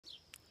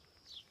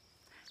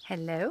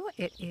Hello,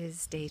 it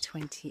is day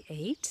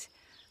 28.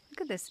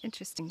 Look at this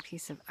interesting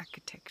piece of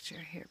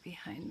architecture here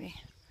behind me.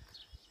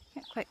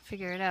 Can't quite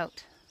figure it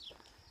out.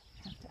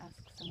 I have to ask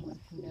someone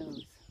who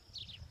knows.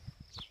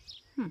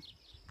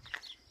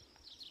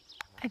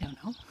 I don't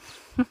know.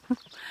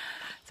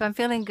 So I'm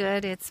feeling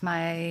good. It's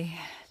my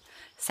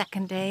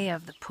second day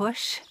of the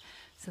push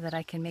so that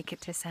I can make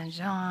it to Saint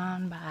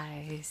Jean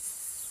by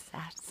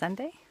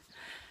Sunday.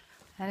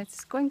 And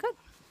it's going good.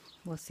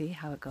 We'll see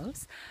how it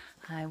goes.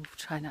 I will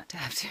try not to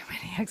have too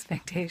many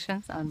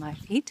expectations on my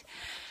feet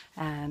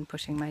and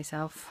pushing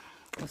myself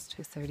close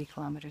to 30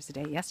 kilometers a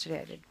day.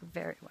 Yesterday I did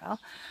very well.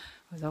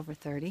 I was over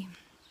 30.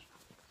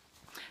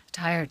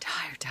 Tired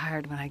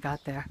when I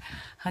got there.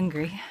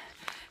 Hungry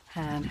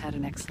and had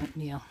an excellent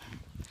meal.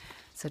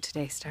 So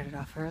today started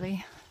off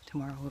early.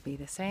 Tomorrow will be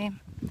the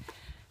same.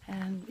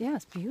 And yeah,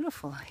 it's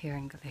beautiful here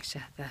in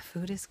Galicia. The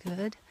food is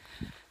good.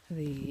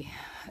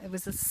 It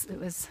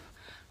was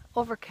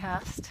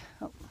overcast.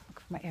 Oh, look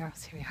for my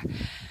arrows. Here we are.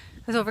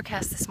 It was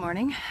overcast this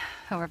morning.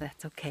 However,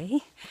 that's okay.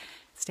 It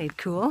stayed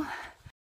cool.